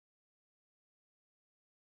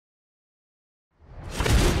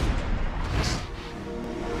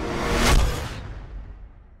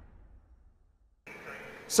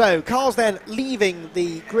So, cars then leaving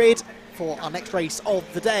the grid for our next race of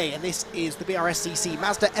the day, and this is the BRSCC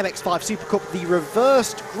Mazda MX-5 SuperCup, the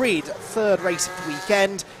reversed grid third race of the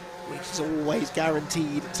weekend, which is always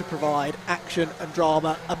guaranteed to provide action and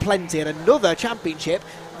drama aplenty, and another championship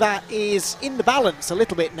that is in the balance a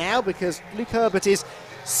little bit now because Luke Herbert is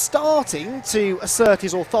starting to assert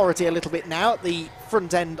his authority a little bit now at the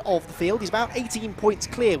front end of the field. He's about 18 points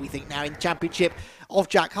clear, we think, now in the championship of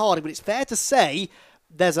Jack Harding, but it's fair to say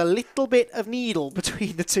there's a little bit of needle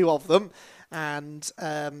between the two of them, and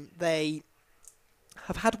they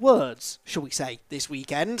have had words, shall we say, this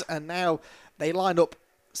weekend, and now they line up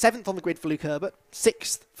 7th on the grid for Luke Herbert,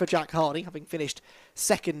 6th for Jack Harding, having finished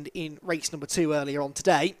 2nd in race number 2 earlier on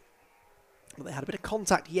today. But they had a bit of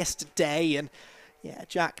contact yesterday, and yeah,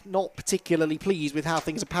 Jack not particularly pleased with how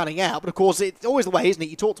things are panning out. But of course, it's always the way, isn't it?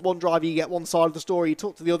 You talk to one driver, you get one side of the story. You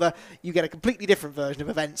talk to the other, you get a completely different version of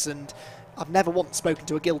events. And I've never once spoken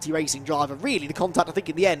to a guilty racing driver. Really, the contact, I think,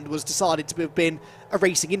 in the end was decided to have been a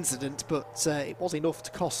racing incident. But it was enough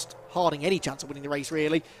to cost Harding any chance of winning the race,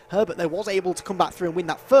 really. Herbert, though, was able to come back through and win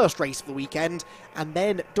that first race of the weekend. And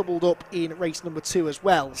then doubled up in race number 2 as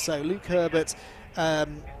well. So Luke Herbert,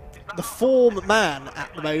 the form man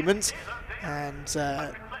at the moment. And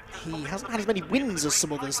he hasn't had as many wins as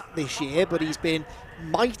some others this year, but he's been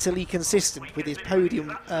mightily consistent with his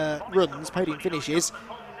podium runs, podium finishes.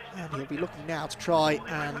 And he'll be looking now to try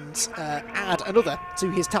and add another to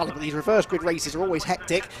his talent. But these reverse grid races are always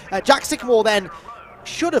hectic. Jack Sycamore then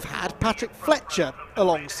should have had Patrick Fletcher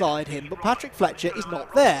alongside him, but Patrick Fletcher is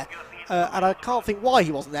not there. And I can't think why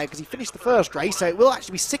he wasn't there, because he finished the first race, so it will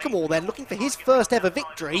actually be Sycamore then looking for his first ever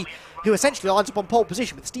victory, who essentially lines up on pole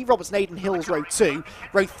position with Steve Roberts and Aidan Hills row 2,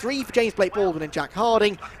 row 3 for James Blake Baldwin and Jack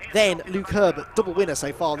Harding, then Luke Herbert, double winner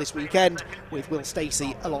so far this weekend, with Will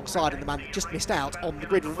Stacey alongside him, the man that just missed out on the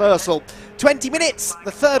grid reversal. 20 minutes,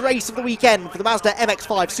 the third race of the weekend for the Mazda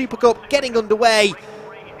MX-5 SuperCup, getting underway.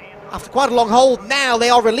 After quite a long hold, now they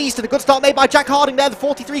are released, and a good start made by Jack Harding there. The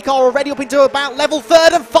 43 car already up into about level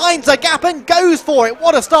 3rd and finds a gap and goes for it.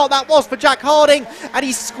 What a start that was for Jack Harding, and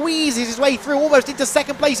he squeezes his way through almost into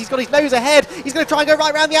 2nd place. He's got his nose ahead. He's going to try and go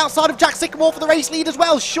right around the outside of Jack Sycamore for the race lead as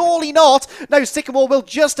well. Surely not. No, Sycamore will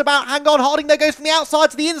just about hang on. Harding though goes from the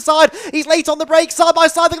outside to the inside. He's late on the brakes, side by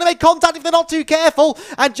side. They're going to make contact if they're not too careful.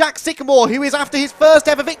 And Jack Sycamore, who is after his first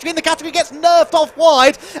ever victory in the category, gets nerfed off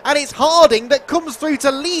wide, and it's Harding that comes through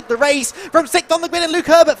to lead the race from 6th on the grid, and Luke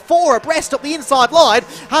Herbert 4 abreast up the inside line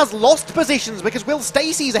has lost positions because Will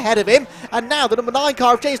Stacey's ahead of him, and now the number 9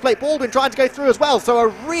 car of James Blake Baldwin trying to go through as well. So a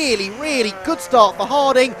really, really good start for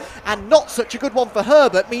Harding, and not such a good one for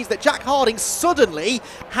Herbert, means that Jack Harding suddenly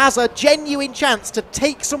has a genuine chance to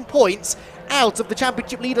take some points out of the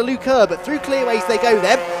championship leader Luke Herbert. Through clearways they go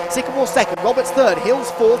then. Sycamore 2nd, Roberts 3rd,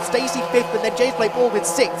 Hills 4th, Stacey 5th, and then James Blake Baldwin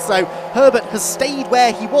 6th. So Herbert has stayed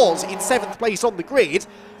where he was in 7th place on the grid,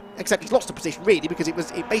 except he's lost a position really, because it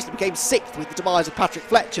basically became 6th with the demise of Patrick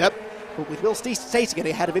Fletcher. But with Will Stacey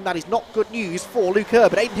getting ahead of him, that is not good news for Luke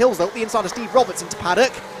Herbert. Aidan Hills though up the inside of Steve Roberts into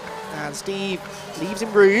paddock, and Steve leaves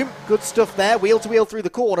him room. Good stuff there, wheel to wheel through the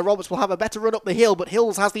corner. Roberts will have a better run up the hill, but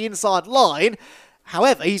Hills has the inside line.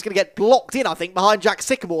 However, he's going to get blocked in, I think, behind Jack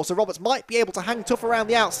Sycamore, so Roberts might be able to hang tough around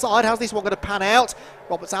the outside. How's this one going to pan out?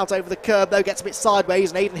 Roberts out over the curb, though, gets a bit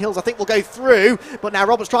sideways, and Aidan Hills, I think, will go through. But now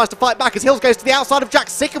Roberts tries to fight back as Hills goes to the outside of Jack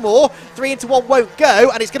Sycamore. 3 into 1 won't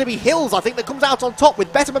go, and it's going to be Hills, I think, that comes out on top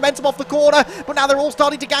with better momentum off the corner. But now they're all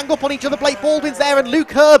starting to gang up on each other. Blake Baldwin's there, and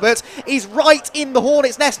Luke Herbert is right in the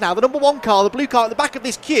hornet's nest now. The number 1 car, the blue car at the back of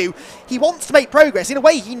this queue, he wants to make progress. In a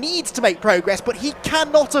way, he needs to make progress, but he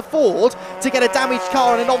cannot afford to get a damaged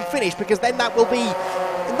car and a non-finish, because then that will be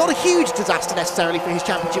not a huge disaster necessarily for his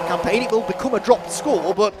championship campaign. It will become a dropped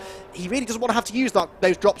score, but he really doesn't want to have to use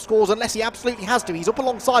those drop scores unless he absolutely has to. He's up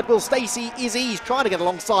alongside Will Stacey. He's trying to get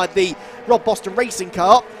alongside the Rob Boston racing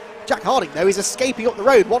car. Jack Harding, though, is escaping up the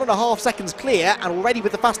road, 1.5 seconds clear, and already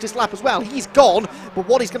with the fastest lap as well. He's gone, but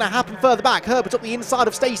what is going to happen further back? Herbert up the inside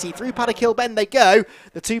of Stacey, through Paddock Hill Bend they go.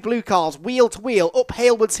 The 2 blue cars, wheel to wheel, up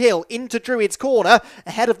Hailwoods Hill, into Druids Corner.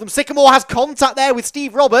 Ahead of them, Sycamore has contact there with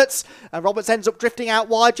Steve Roberts, and Roberts ends up drifting out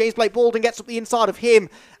wide. James Blake Baldwin gets up the inside of him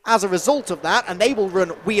as a result of that, and they will run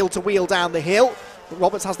wheel to wheel down the hill. But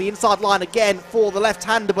Roberts has the inside line again for the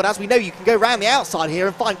left-hander, but as we know, you can go around the outside here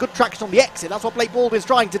and find good traction on the exit. That's what Blake Baldwin's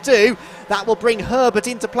trying to do. That will bring Herbert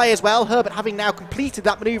into play as well. Herbert, having now completed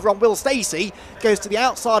that manoeuvre on Will Stacey, goes to the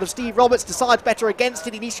outside of Steve Roberts, decides better against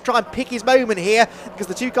it. He needs to try and pick his moment here, because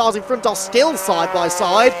the 2 cars in front are still side by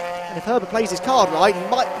side. And if Herbert plays his card right, he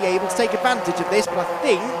might be able to take advantage of this, but I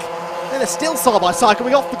think And they're still side by side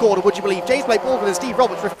coming off the corner, would you believe? James Blake Baldwin and Steve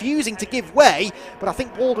Roberts refusing to give way, but I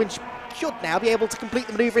think Baldwin should now be able to complete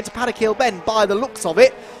the manoeuvre into Paddock Hill Bend by the looks of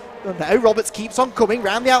it. But no, Roberts keeps on coming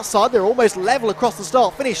round the outside. They're almost level across the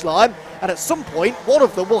start-finish line, and at some point, one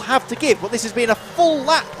of them will have to give. But this has been a full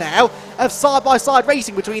lap now of side-by-side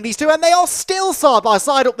racing between these two, and they are still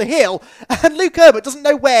side-by-side up the hill. And Luke Herbert doesn't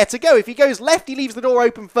know where to go. If he goes left, he leaves the door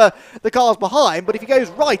open for the cars behind, but if he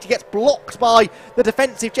goes right, he gets blocked by the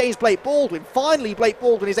defensive James Blake Baldwin. Finally, Blake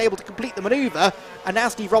Baldwin is able to complete the manoeuvre, and now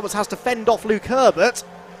Steve Roberts has to fend off Luke Herbert,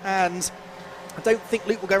 and I don't think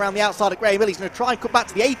Luke will go around the outside of Graham Hill. He's going to try and come back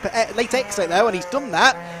to the late exit though, and he's done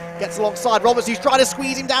that. Gets alongside Roberts, who's trying to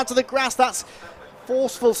squeeze him down to the grass. That's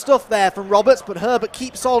forceful stuff there from Roberts, but Herbert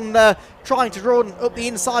keeps on trying to run up the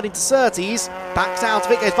inside into Surtees. Backs out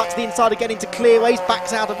of it, goes back to the inside again into Clearways,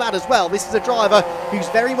 backs out of that as well. This is a driver who's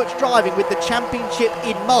very much driving with the championship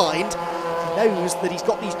in mind. Knows that he's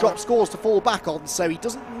got these drop scores to fall back on, so he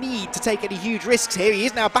doesn't need to take any huge risks here. He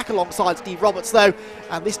is now back alongside Steve Roberts though,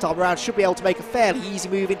 and this time around should be able to make a fairly easy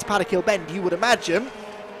move into Paddock Hill Bend, you would imagine.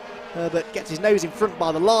 Herbert gets his nose in front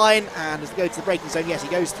by the line, and as they go to the braking zone, yes, he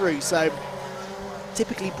goes through. So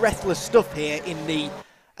typically breathless stuff here in the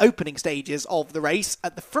opening stages of the race.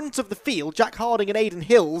 At the front of the field, Jack Harding and Aidan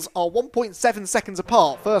Hills are 1.7 seconds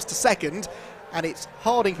apart, first to second, and it's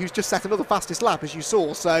Harding who's just set another fastest lap, as you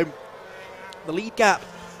saw. So the lead gap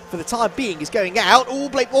for the time being is going out. Oh,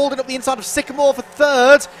 Blake Baldwin up the inside of Sycamore for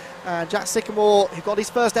third. And Jack Sycamore, who got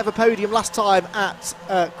his first ever podium last time at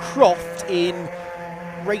Croft in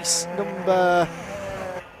race number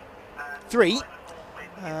 3.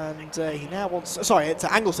 And he now wants, sorry, it's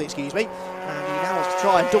Anglesey, excuse me. And he now wants to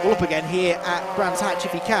try and double up again here at Brands Hatch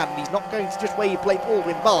if he can. He's not going to just wave Blake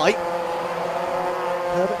Baldwin by.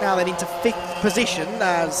 Herbert now then into 5th position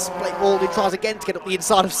as Blake Baldwin tries again to get up the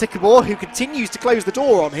inside of Sycamore, who continues to close the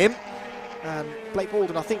door on him. And Blake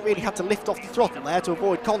Baldwin, I think, really had to lift off the throttle there to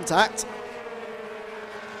avoid contact.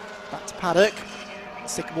 Back to Paddock.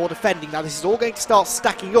 Sycamore defending. Now this is all going to start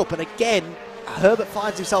stacking up, and again, Herbert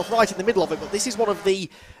finds himself right in the middle of it, but this is one of the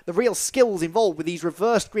real skills involved with these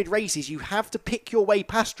reversed grid races. You have to pick your way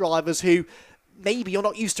past drivers who maybe you're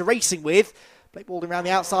not used to racing with. Blake Baldwin around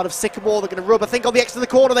the outside of Sycamore. They're going to rub, I think, on the exit of the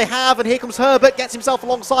corner. They have, and here comes Herbert. Gets himself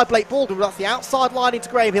alongside Blake Baldwin. That's the outside line into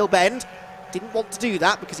Graham Hill Bend. Didn't want to do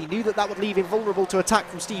that because he knew that that would leave him vulnerable to attack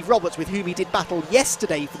from Steve Roberts, with whom he did battle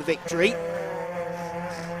yesterday for the victory.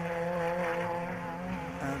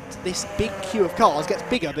 And this big queue of cars gets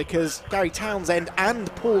bigger because Gary Townsend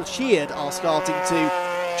and Paul Sheard are starting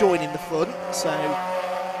to join in the fun. So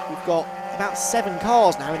we've got about 7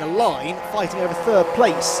 cars now in a line fighting over 3rd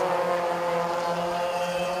place.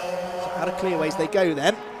 Out of Clearways they go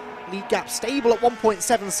then. Lead gap stable at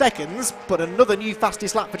 1.7 seconds, but another new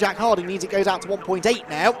fastest lap for Jack Harding means it goes out to 1.8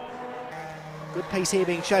 now. Good pace here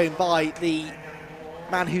being shown by the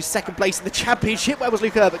man who's 2nd place in the championship. Where was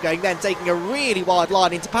Luke Herbert going then? Taking a really wide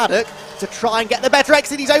line into Paddock to try and get the better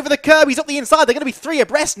exit. He's over the curb, he's up the inside. They're going to be 3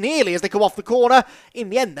 abreast nearly as they come off the corner.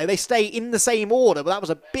 In the end though, they stay in the same order, but that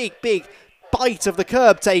was a big bite of the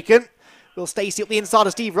curb taken. Will Stacey up the inside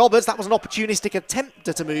of Steve Roberts. That was an opportunistic attempt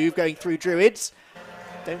to move going through Druids.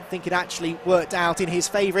 Don't think it actually worked out in his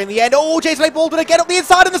favour in the end. Oh, James Blake Baldwin again up the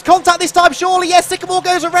inside, and there's contact this time, surely. Yes, Sycamore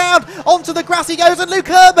goes around, onto the grass he goes, and Luke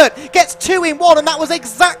Herbert gets 2 in 1, and that was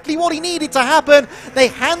exactly what he needed to happen. They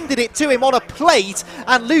handed it to him on a plate,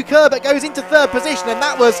 and Luke Herbert goes into 3rd position, and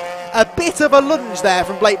that was a bit of a lunge there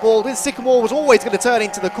from Blake Baldwin. Sycamore was always going to turn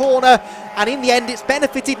into the corner, and in the end it's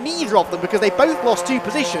benefited neither of them because they both lost 2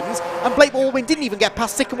 positions, and Blake Baldwin didn't even get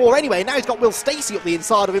past Sycamore anyway. Now he's got Will Stacey up the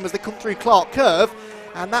inside of him as they come through Clark Curve,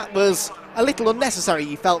 and that was a little unnecessary,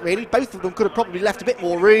 you felt, really. Both of them could have probably left a bit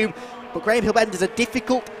more room, but Graham Hill Bend is a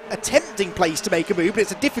difficult, attempting place to make a move, but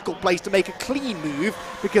it's a difficult place to make a clean move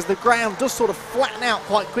because the ground does sort of flatten out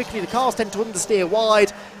quite quickly. The cars tend to understeer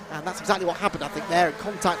wide, and that's exactly what happened, I think, there. And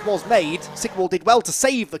contact was made. Sycamore did well to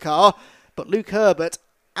save the car, but Luke Herbert,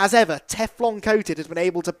 as ever, Teflon coated, has been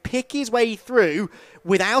able to pick his way through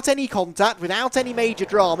without any contact, without any major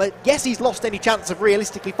drama. Yes, he's lost any chance of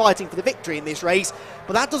realistically fighting for the victory in this race,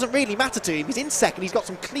 but that doesn't really matter to him. He's in 2nd, he's got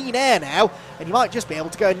some clean air now, and he might just be able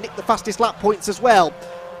to go and nick the fastest lap points as well.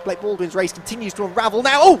 Blake Baldwin's race continues to unravel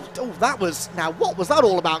now. Oh, that was, now what was that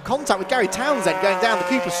all about? Contact with Gary Townsend going down the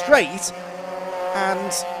Cooper Straight,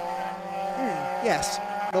 and yes,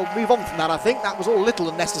 they'll move on from that, I think. That was all a little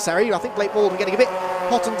unnecessary. I think Blake Baldwin getting a bit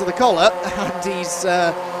hot under the collar, and he's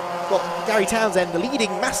got Gary Townsend, the leading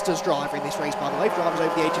Masters driver in this race, by the way, drivers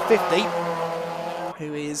over the age of 50,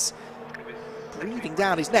 who is breathing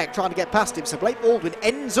down his neck, trying to get past him. So Blake Baldwin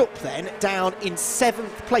ends up then down in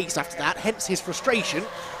 7th place after that, hence his frustration.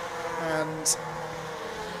 and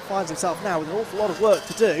finds himself now with an awful lot of work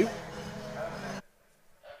to do.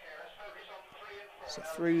 So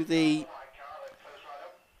through the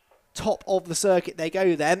top of the circuit they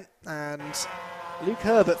go then, and Luke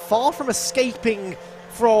Herbert, far from escaping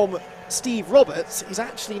from Steve Roberts, is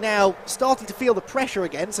actually now starting to feel the pressure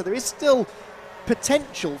again, so there is still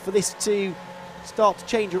potential for this to start to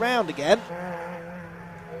change around again.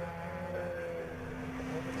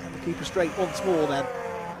 And the Cooper straight once more then.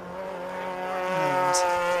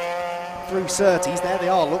 And through Surtees, there they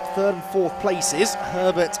are, look, third and fourth places,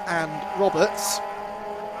 Herbert and Roberts.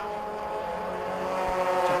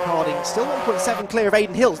 Harding still 1.7 clear of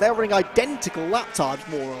Aidan Hills. They're running identical lap times,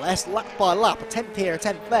 more or less, lap by lap, a 10th here, a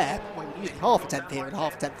 10th there. Well, usually half a 10th here and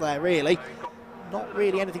half a 10th there, really. Not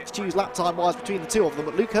really anything to choose lap time-wise between the two of them,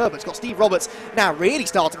 but Luke Herbert's got Steve Roberts now really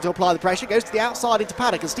starting to apply the pressure, goes to the outside into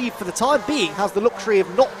paddock, and Steve, for the time being, has the luxury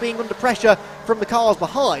of not being under pressure from the cars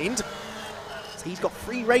behind. So he's got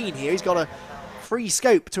free rein here, he's got a free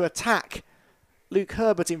scope to attack Luke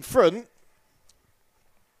Herbert in front.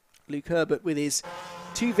 Luke Herbert with his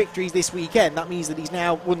 2 victories this weekend, that means that he's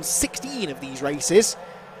now won 16 of these races.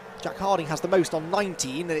 Jack Harding has the most on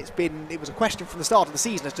 19, and it was a question from the start of the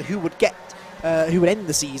season as to who would end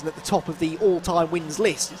the season at the top of the all-time wins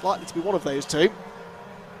list. It's likely to be one of those two.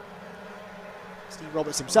 Steve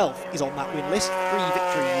Roberts himself is on that win list, 3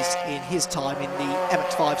 victories in his time in the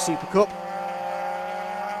MX-5 SuperCup.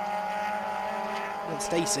 And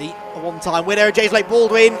Stacey, a one-time winner. James Blake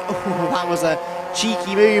Baldwin, that was a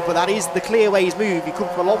cheeky move, but that is the Clearways move. You come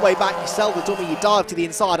from a long way back, you sell the dummy, you dive to the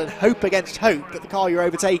inside and hope against hope that the car you're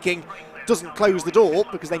overtaking doesn't close the door,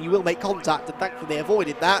 because then you will make contact, and thankfully they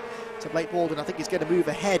avoided that. So Blake Baldwin, I think, is going to move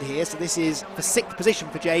ahead here. So this is for 6th position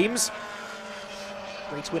for James.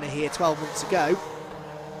 Race winner here 12 months ago.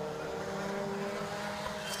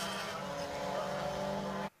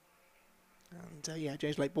 And yeah,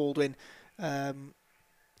 James Blake Baldwin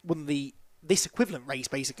won this equivalent race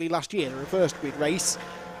basically last year, the reversed grid race,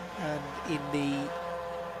 and in the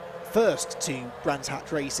first 2 Brands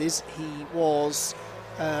Hatch races he was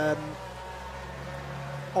on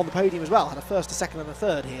the podium as well, had a first, a second and a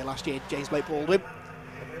third here last year, James Blake Baldwin.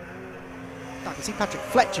 I can see Patrick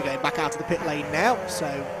Fletcher going back out of the pit lane now, so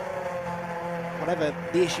whatever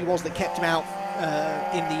the issue was that kept him out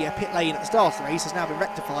in the pit lane at the start of the race has now been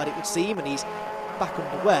rectified, it would seem, and he's back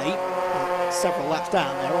underway, several laps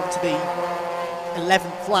down there, onto the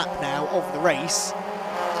 11th lap now of the race.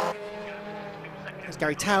 There's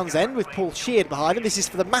Gary Townsend with Paul Sheard behind him. This is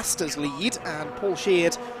for the Masters lead, and Paul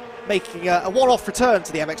Sheard making a one-off return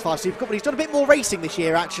to the MX-5 SuperCup, but he's done a bit more racing this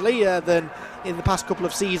year actually than in the past couple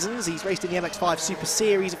of seasons. He's raced in the MX-5 Super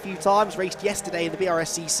Series a few times, raced yesterday in the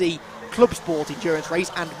BRSCC Club Sport Endurance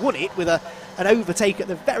race and won it with an overtake at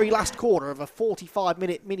the very last corner of a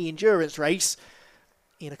 45-minute mini endurance race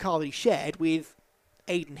in a car that he shared with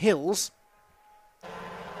Aidan Hills.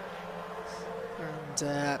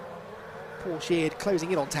 And Paul Sheard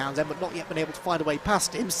closing in on Townsend, but not yet been able to find a way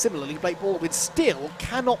past him. Similarly, Blake Baldwin still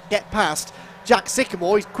cannot get past Jack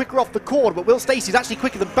Sycamore. He's quicker off the corner, but Will Stacey's actually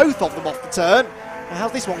quicker than both of them off the turn. Now,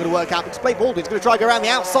 how's this one going to work out? Because Blake Baldwin's going to try to go around the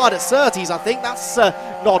outside at Surtees, I think. That's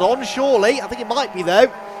not on, surely. I think it might be,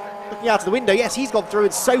 though. Looking out of the window, yes, he's gone through,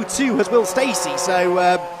 and so too has Will Stacey.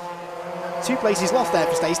 So 2 places lost there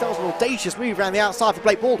for Stacey. That was an audacious move around the outside for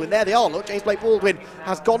Blake Baldwin. There they are, look. James Blake Baldwin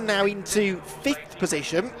has gone now into 5th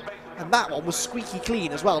position. And that one was squeaky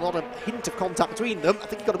clean as well, not a hint of contact between them. I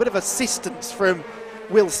think he got a bit of assistance from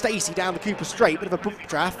Will Stacey down the Cooper Straight, bit of a bump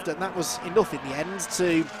draft, and that was enough in the end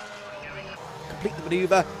to complete the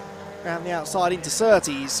manoeuvre around the outside into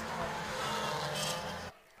Surtees.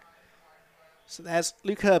 So there's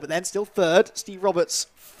Luke Herbert then, still 3rd, Steve Roberts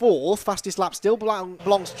 4th, fastest lap still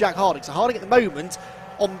belongs to Jack Harding. So Harding at the moment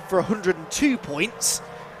on for 102 points,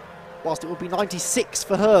 whilst it would be 96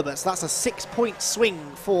 for Herbert. So that's a 6-point swing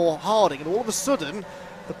for Harding. And all of a sudden,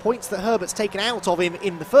 the points that Herbert's taken out of him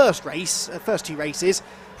in the first 2 races,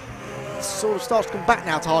 sort of starts to come back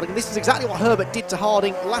now to Harding. And this is exactly what Herbert did to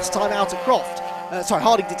Harding last time out at Croft.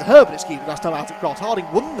 Harding did to Herbert, last time out at Croft.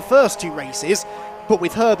 Harding won the first 2 races, but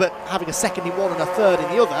with Herbert having a second in one and a third in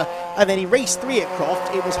the other. And then in race 3 at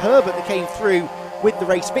Croft, it was Herbert that came through with the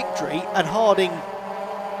race victory, and Harding...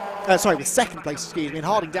 with 2nd place, and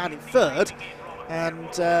Harding down in 3rd,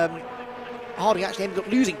 and Harding actually ended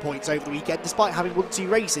up losing points over the weekend despite having won 2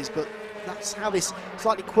 races, but that's how this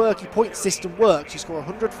slightly quirky point system works. You score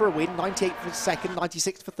 100 for a win, 98 for 2nd,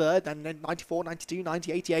 96 for 3rd, and then 94, 92,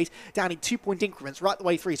 90, 88, down in 2-point increments right the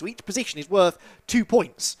way through, so each position is worth 2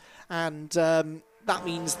 points, and that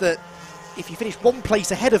means that if you finish 1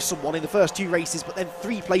 place ahead of someone in the first 2 races, but then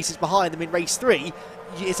 3 places behind them in race 3,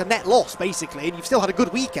 it's a net loss, basically, and you've still had a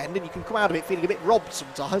good weekend, and you can come out of it feeling a bit robbed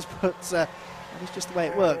sometimes, but that is just the way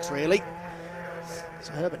it works, really.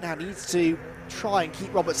 So Herbert now needs to try and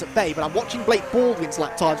keep Roberts at bay, but I'm watching Blake Baldwin's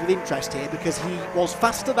lap times with interest here, because he was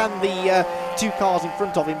faster than the 2 cars in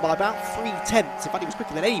front of him by about 3/10. In fact, he was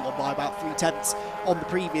quicker than anyone by about 3/10 on the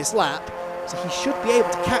previous lap, so he should be able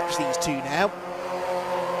to catch these 2 now.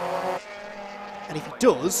 And if he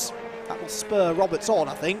does, that will spur Roberts on,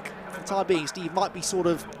 I think. For the time being, Steve might be sort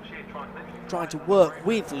of trying to work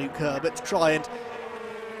with Luke Herbert to try and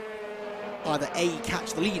either A,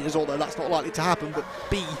 catch the leaders, although that's not likely to happen, but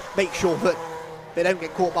B, make sure that they don't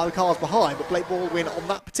get caught by the cars behind. But Blake Baldwin on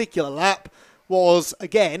that particular lap was,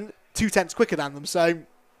 again, 2/10 quicker than them. So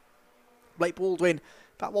Blake Baldwin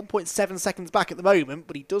about 1.7 seconds back at the moment,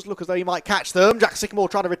 but he does look as though he might catch them. Jack Sycamore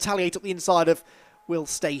trying to retaliate up the inside of Will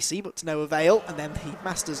Stacey, but to no avail. And then the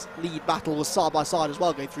Masters lead battle was side by side as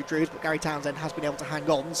well, going through Druids, but Gary Townsend has been able to hang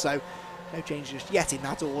on, so no changes yet in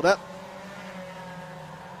that order.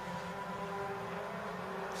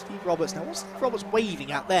 Steve Roberts, now what's Steve Roberts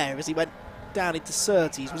waving at there as he went down into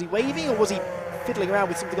Surtees? Was he waving, or was he fiddling around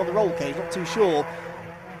with something on the roll cage? Not too sure.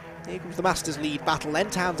 Here comes the Masters lead battle then.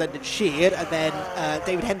 Townsend and Sheard, and then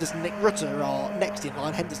David Henderson and Nick Rutter are next in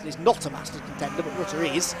line. Henderson is not a Masters contender, but Rutter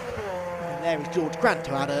is. And there is George Grant,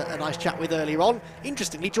 who I had a nice chat with earlier on.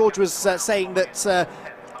 Interestingly, George was saying that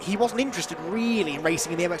he wasn't interested really in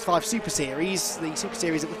racing in the MX-5 Super Series, the Super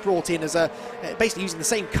Series that was brought in as basically using the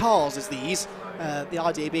same cars as these. The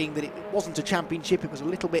idea being that it wasn't a championship, it was a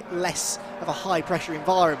little bit less of a high-pressure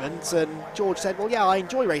environment. And George said, well, yeah, I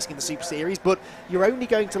enjoy racing in the Super Series, but you're only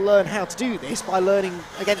going to learn how to do this by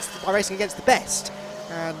racing against the best.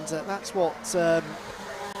 And that's what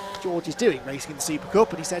George is doing, racing in the Super Cup.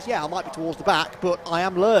 And he says, yeah, I might be towards the back, but I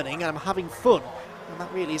am learning and I'm having fun. And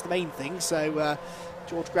that really is the main thing. So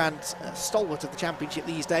George Grant, stalwart of the championship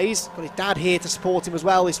these days. Got his dad here to support him as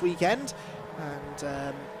well this weekend.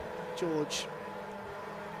 And George,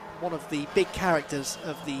 one of the big characters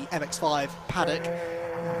of the MX-5 paddock,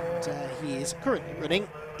 and he is currently running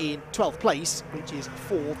in 12th place, which is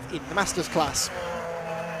 4th in the Masters class.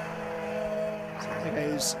 So there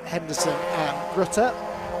goes Henderson and Rutter,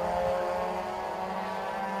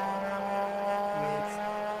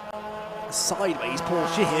 with sideways Paul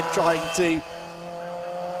Sheard trying to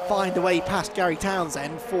find a way past Gary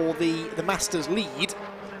Townsend for the Masters lead.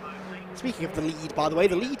 Speaking of the lead, by the way,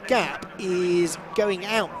 the lead gap is going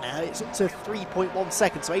out now. It's up to 3.1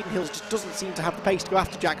 seconds, so Aidan Hills just doesn't seem to have the pace to go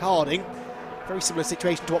after Jack Harding. Very similar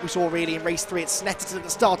situation to what we saw really in race 3 at Snetterton at the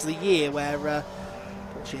start of the year, where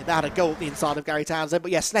Paul Sheard had a goal at the inside of Gary Townsend.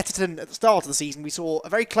 But yeah, Snetterton at the start of the season, we saw a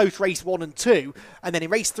very close race 1 and 2, and then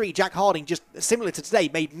in race 3, Jack Harding, just similar to today,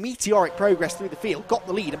 made meteoric progress through the field, got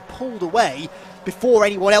the lead and pulled away before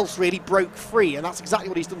anyone else really broke free, and that's exactly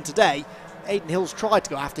what he's done today. Aidan Hills tried to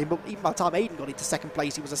go after him, but even by the time Aidan got into second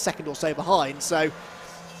place, he was a second or so behind. So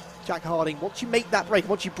Jack Harding, once you make that break,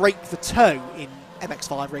 once you break the toe in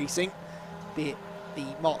MX-5 racing, be it the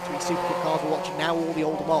Mark 3 Super Cup cars we're watching now, or the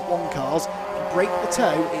older Mark 1 cars, if you break the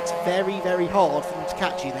toe, it's very, very hard for them to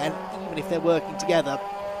catch you then, even if they're working together.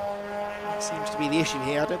 That seems to be the issue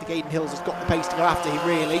here. I don't think Aidan Hills has got the pace to go after him,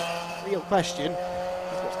 really. Real question.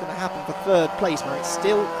 Going to happen for 3rd place, where it's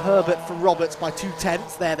still Herbert from Roberts by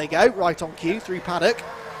 2/10. There they go, right on cue through paddock.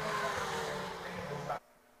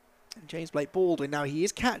 And James Blake Baldwin, now he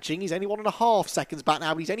is catching. He's only 1.5 seconds back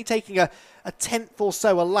now, but he's only taking a 10th or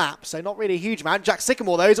so a lap, so not really a huge amount. Jack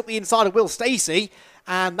Sycamore, though, is up the inside of Will Stacey,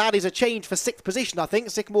 and that is a change for 6th position, I think.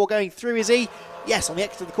 Sycamore going through, is he? Yes, on the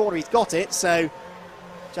exit of the corner, he's got it. So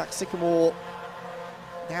Jack Sycamore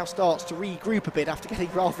now starts to regroup a bit after getting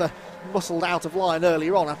rather muscled out of line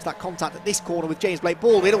earlier on after that contact at this corner with James Blake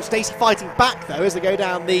Baldwin. All Stacey fighting back though as they go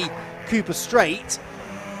down the Cooper Straight,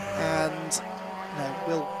 and no,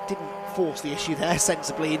 Will didn't force the issue there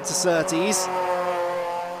sensibly into Surtees.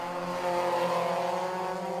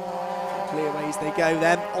 Clear ways they go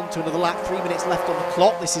then, onto another lap, 3 minutes left on the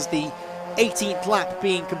clock. This is the 18th lap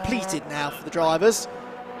being completed now for the drivers,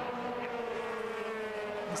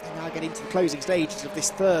 as they now get into the closing stages of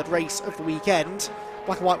this 3rd race of the weekend.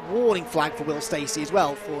 Black and white warning flag for Will Stacey as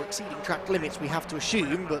well for exceeding track limits, we have to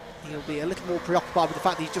assume, but he'll be a little more preoccupied with the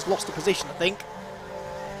fact that he's just lost a position, I think.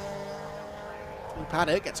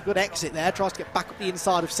 Paddock gets a good exit there, tries to get back up the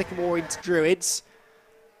inside of Sycamore into Druids.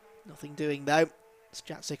 Nothing doing though, as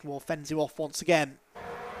Jack Sycamore fends him off once again.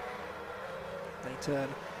 They turn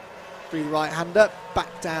through the right-hander,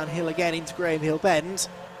 back downhill again into Graham Hill Bend,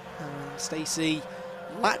 and Stacey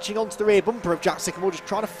latching onto the rear bumper of Jack Sycamore, just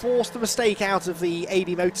trying to force the mistake out of the AD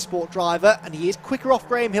Motorsport driver, and he is quicker off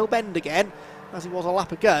Graham Hill Bend again, as he was a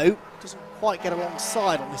lap ago. Doesn't quite get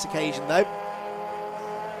alongside on this occasion though.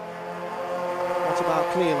 What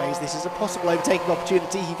about clearways? This is a possible overtaking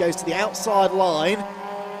opportunity. He goes to the outside line,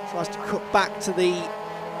 tries to cut back to the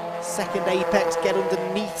second apex, get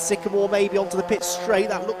underneath Sycamore, maybe onto the pit straight.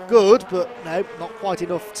 That looked good, but no, not quite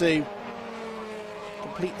enough to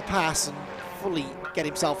complete the pass and fully get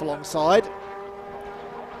himself alongside.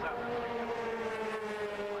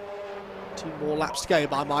 2 more laps to go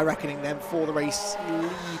by my reckoning then for the race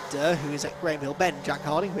leader, who is at Graham Hill Bend, Jack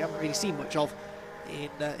Harding. We haven't really seen much of in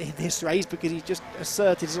this race because he just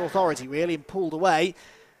asserted his authority really and pulled away.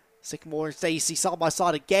 Sycamore and Stacey side by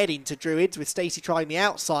side again into Druids, with Stacey trying the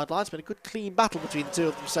outside line. It's been a good clean battle between the two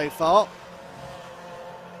of them so far.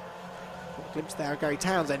 Got a glimpse there of Gary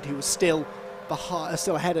Townsend, who was still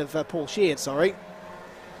ahead of Paul Sheard, sorry.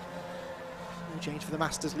 No change for the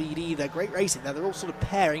Masters lead either. Great racing there. They're all sort of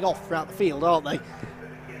pairing off throughout the field, aren't they?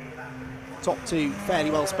 Top 2 fairly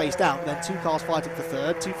well spaced out, then 2 cars fighting for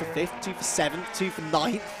 3rd, 2 for 5th, 2 for 7th, 2 for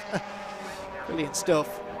 9th. Brilliant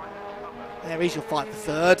stuff. There is your fight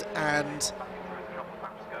for 3rd, and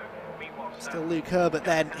still Luke Herbert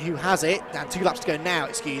then, who has it. And 2 laps to go now,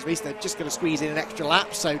 excuse me, so they're just going to squeeze in an extra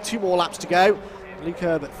lap, so 2 more laps to go. Luke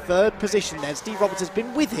Herbert, 3rd position then. Steve Roberts has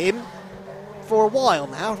been with him for a while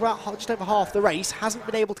now, about just over half the race, hasn't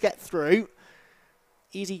been able to get through.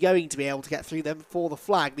 Is he going to be able to get through them for the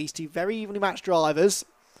flag? These 2 very evenly matched drivers.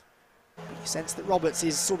 But you sense that Roberts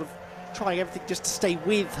is sort of trying everything just to stay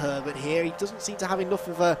with Herbert here. He doesn't seem to have enough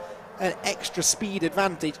of an extra speed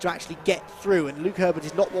advantage to actually get through, and Luke Herbert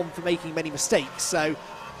is not one for making many mistakes, so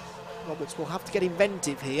Roberts will have to get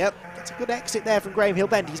inventive here. It's a good exit there from Graham Hill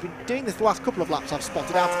Bend. He's been doing this the last couple of laps, I've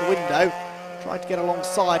spotted out of the window, tried to get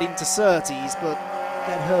alongside into Surtees, but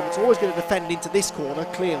then Herbert's always going to defend into this corner,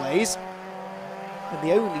 clearways. And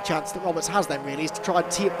the only chance that Roberts has then really is to try and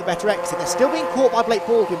tee up the better exit. They're still being caught by Blake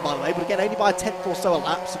Baldwin, by the way, but again only by a 10th or so a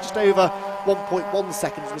lap, so just over 1.1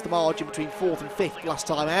 seconds was the margin between 4th and 5th last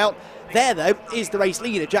time out. There though is the race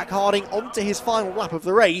leader, Jack Harding, onto his final lap of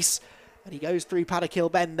the race, and he goes through Paddock Hill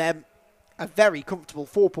Bend then a very comfortable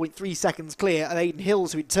 4.3 seconds clear of Aidan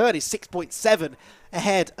Hills, who in turn is 6.7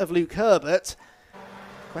 ahead of Luke Herbert.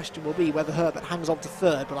 The question will be whether Herbert hangs on to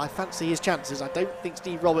 3rd, but I fancy his chances. I don't think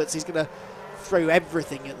Steve Roberts is going to throw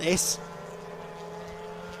everything at this.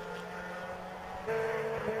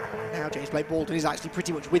 Now James Blake Baldwin is actually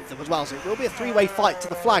pretty much with them as well, so it will be a 3-way fight to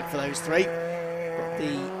the flag for those 3. But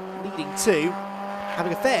the leading 2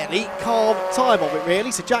 having a fairly calm time of it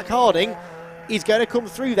really, so Jack Harding is going to come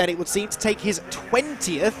through then, it would seem, to take his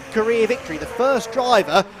 20th career victory, the first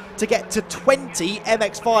driver to get to 20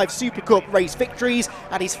 MX-5 SuperCup race victories,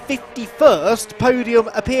 and his 51st podium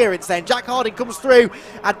appearance then. Jack Harding comes through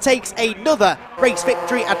and takes another race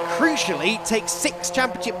victory, and crucially takes 6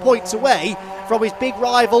 championship points away from his big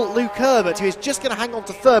rival Luke Herbert, who is just going to hang on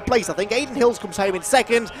to 3rd place. I think Aidan Hills comes home in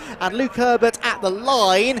 2nd, and Luke Herbert at the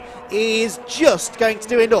line is just going to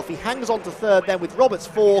do enough. He hangs on to 3rd then, with Roberts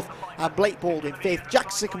 4th and Blake Baldwin 5th.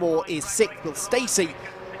 Jack Sycamore is 6th. Will Stacey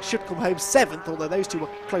should come home 7th, although those 2 were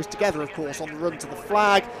close together, of course, on the run to the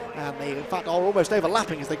flag, and they in fact are almost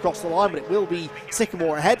overlapping as they cross the line, but it will be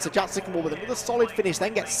Sycamore ahead. So Jack Sycamore with another solid finish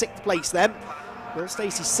then gets 6th place then. Will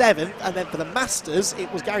Stacey 7th, and then for the Masters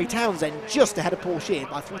it was Gary Townsend just ahead of Paul Sheard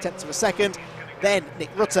by 0.3 of a second. Then Nick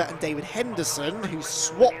Rutter and David Henderson, who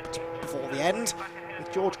swapped before the end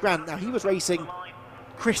with George Grant. Now he was racing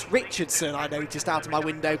Chris Richardson, I noticed out of my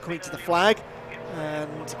window coming to the flag,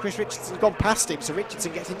 and Chris Richardson's gone past him, so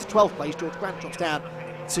Richardson gets into 12th place, George Grant drops down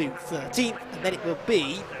to 13th, and then it will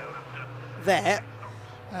be there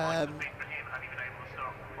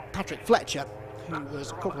Patrick Fletcher, who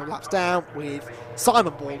was a couple of laps down, with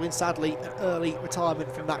Simon Baldwin, sadly an early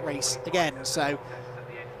retirement from that race again. So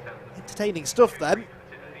entertaining stuff then.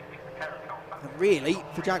 And really,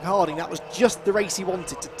 for Jack Harding, that was just the race he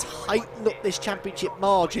wanted, to tighten up this championship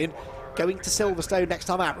margin going to Silverstone next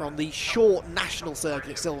time out. We're on the short national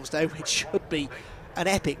circuit at Silverstone, which should be an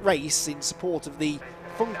epic race in support of the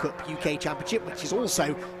Fun Cup UK Championship, which is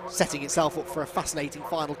also setting itself up for a fascinating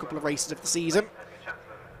final couple of races of the season.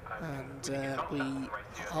 And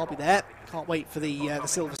I'll be there. Can't wait for the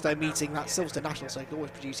Silverstone meeting. That Silverstone National Circuit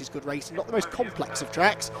always produces good racing. Not the most complex of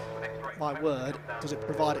tracks, my word, does it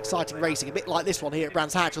provide exciting racing. A bit like this one here at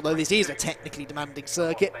Brands Hatch, although this is a technically demanding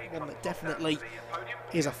circuit, one that definitely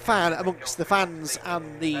is a fan amongst the fans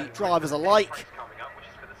and the drivers alike.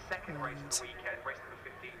 And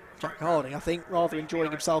Jack Harding, I think, rather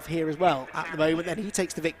enjoying himself here as well at the moment. Then he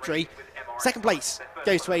takes the victory. 2nd place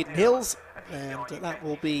goes to Aidan Hills. And that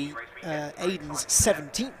will be Aidan's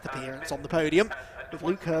 17th appearance on the podium, with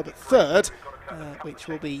Luke Herbert third, which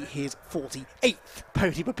will be his 48th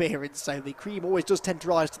podium appearance. So the cream always does tend to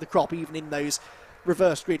rise to the crop, even in those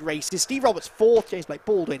reverse grid races. Steve Roberts fourth, James Blake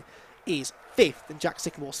Baldwin is fifth, and Jack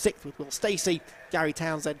Sycamore sixth with Will Stacey, Gary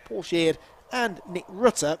Townsend, Paul Sheard and Nick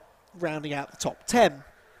Rutter rounding out the top 10.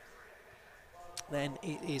 Then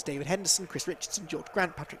it is David Henderson, Chris Richardson, George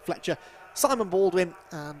Grant, Patrick Fletcher, Simon Baldwin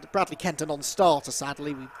and Bradley Kent, a non-starter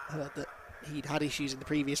sadly. We heard that he'd had issues in the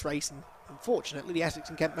previous race, and unfortunately the Essex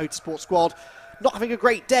and Kent Motorsport squad not having a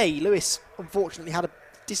great day. Lewis unfortunately had a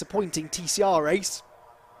disappointing TCR race,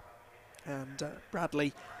 and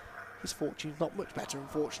Bradley, his fortune's not much better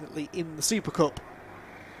unfortunately in the Super Cup.